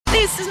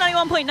This is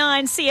 91.9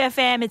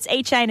 CFM. It's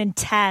E-Chayne and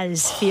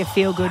Taz for your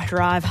feel-good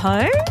drive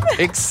home.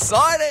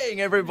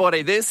 Exciting,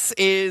 everybody. This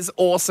is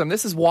awesome.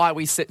 This is why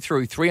we sit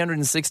through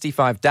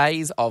 365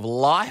 days of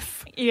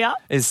life. Yeah.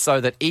 Is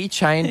so that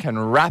E-Chayne can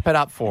wrap it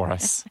up for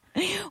us.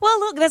 Well,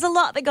 look, there's a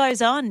lot that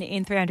goes on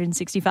in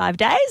 365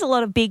 days, a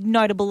lot of big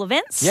notable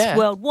events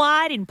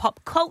worldwide, in pop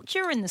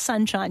culture, in the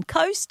Sunshine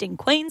Coast, in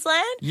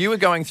Queensland. You were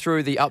going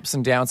through the ups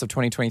and downs of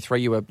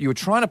 2023. You were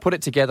trying to put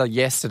it together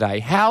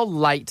yesterday. How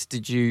late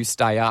did you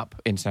stay up,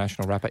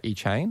 international rapper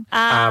E-Chayne,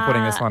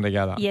 putting this one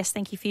together? Yes,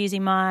 thank you for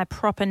using my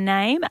proper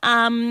name.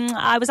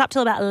 I was up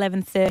till about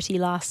 11:30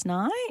 last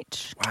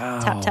night.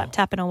 Wow.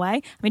 Tapping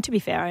away. I mean, to be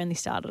fair, I only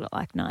started at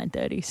like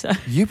 9:30. So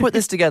You put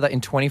this together in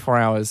 24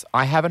 hours.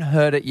 I haven't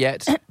heard it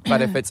yet,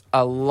 but if it's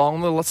along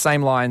the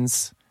same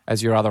lines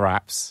as your other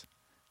apps,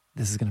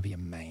 this is going to be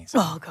amazing.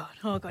 Oh, God.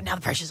 Now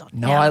the pressure's on.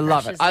 No, I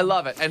love it. I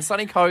love it. And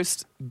Sunny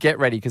Coast, get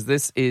ready, because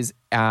this is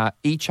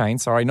E-Chayne.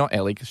 Sorry, not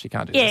Ellie, because she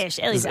can't do this.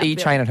 Yeah, Ellie's This is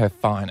E-Chayne at her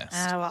finest.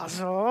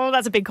 Oh,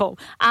 that's a big call.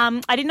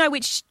 I didn't know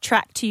which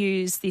track to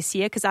use this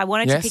year because I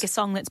wanted to pick a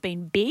song that's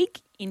been big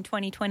in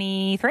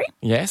 2023.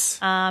 Yes.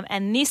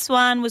 And this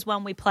one was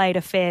one we played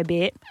a fair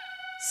bit.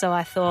 So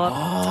I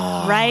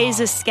thought, Ray's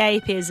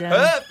escapism.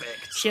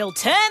 Perfect. She'll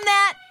turn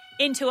that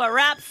into a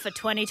rap for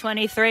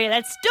 2023.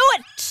 Let's do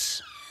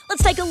it.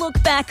 Let's take a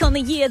look back on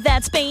the year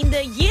that's been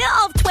the year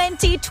of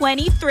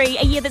 2023,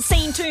 a year that's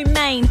seen two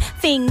main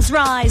things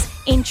rise,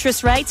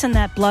 interest rates and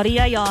that bloody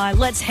AI.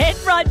 Let's head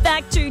right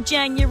back to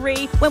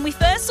January when we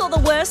first saw the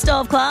worst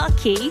of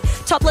Clarkey,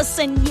 topless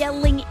and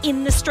yelling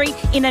in the street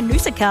in a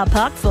Noosa car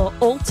park for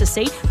all to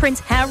see. Prince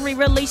Harry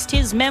released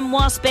his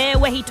memoir Spare,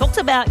 where he talked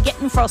about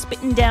getting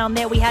frostbitten down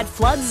there. We had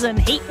floods and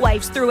heat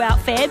waves throughout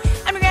Feb,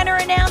 and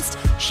Rihanna announced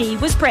she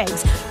was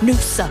pregs.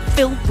 Noosa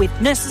filled with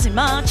nurses in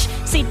March.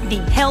 Sydney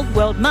held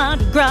World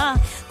Mardi Gras.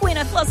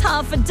 Gwyneth lost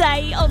half a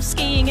day of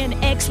skiing and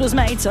X was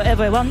made, so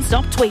everyone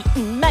stopped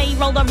tweeting. May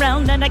rolled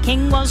around and a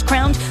king was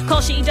crowned,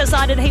 cause she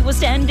decided he was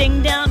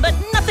standing down. But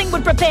nothing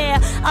would prepare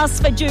us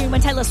for June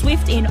when Taylor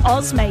Swift in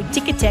Oz made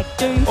Ticketek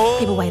doom.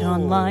 People waited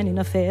online in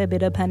a fair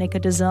bit of panic. A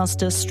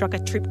disaster struck, a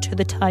trip to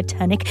the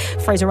Titanic.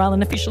 Fraser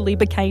Island officially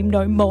became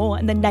no more,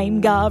 and the name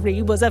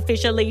Gary was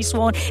officially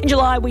sworn. In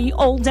July we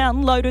all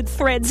downloaded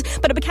Threads,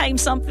 but it became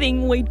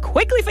something we'd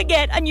quickly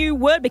forget. A new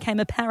word became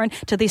apparent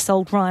to this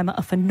old rhymer,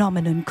 a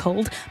phenomenon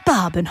called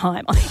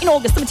Barbenheimer. In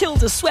August, the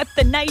Matildas swept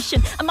the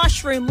nation. A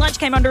mushroom lunch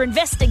came under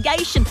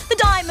investigation. The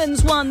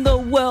Diamonds won the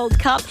World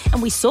Cup,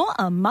 and we saw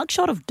a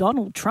mugshot of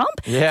Donald Trump.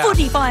 Yeah.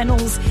 Footy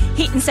finals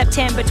hit in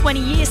September. 20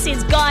 years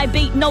since Guy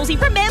beat Nosey.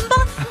 Remember?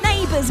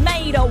 Neighbours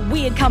made a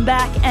weird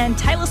comeback, and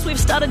Taylor Swift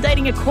started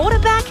dating a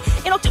quarterback.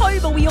 In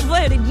October, we all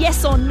voted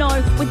yes or no,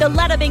 with the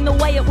latter being the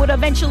way it would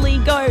eventually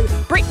go.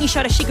 Britney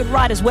showed us she could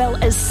write as well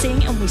as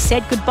sing, and we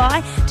said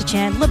goodbye to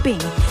Chandler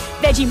Bing.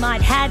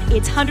 Vegemite had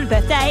its 100th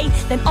birthday,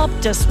 then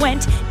Optus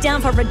went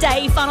down for a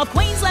day. Final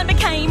Queensland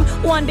became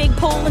one big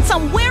pool, and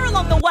somewhere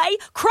along the way,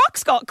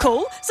 Crocs got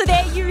cool. So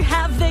there you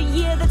have the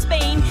year that's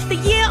been, the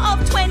year of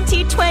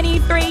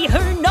 2023.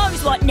 Who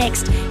knows what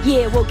next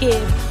year will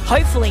give?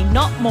 Hopefully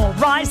not more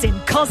rising,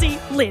 cause he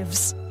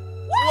lives.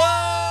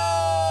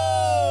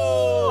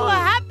 Whoa!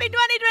 Happy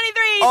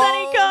 2023,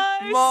 Sunny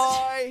Coast.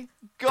 My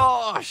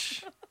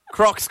gosh.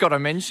 Crocs got a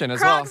mention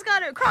as Crocs well.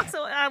 got it. Crocs,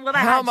 well, they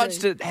How had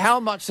to. how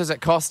much does it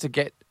cost to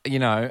get,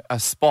 a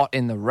spot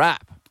in the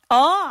rap?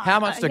 Oh, How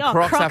much do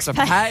Crocs have to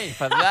pay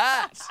for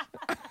that?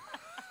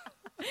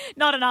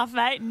 Not enough,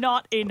 mate.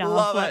 Not enough,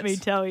 Love let it. me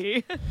tell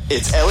you.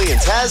 It's Ellie and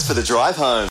Taz for the drive home.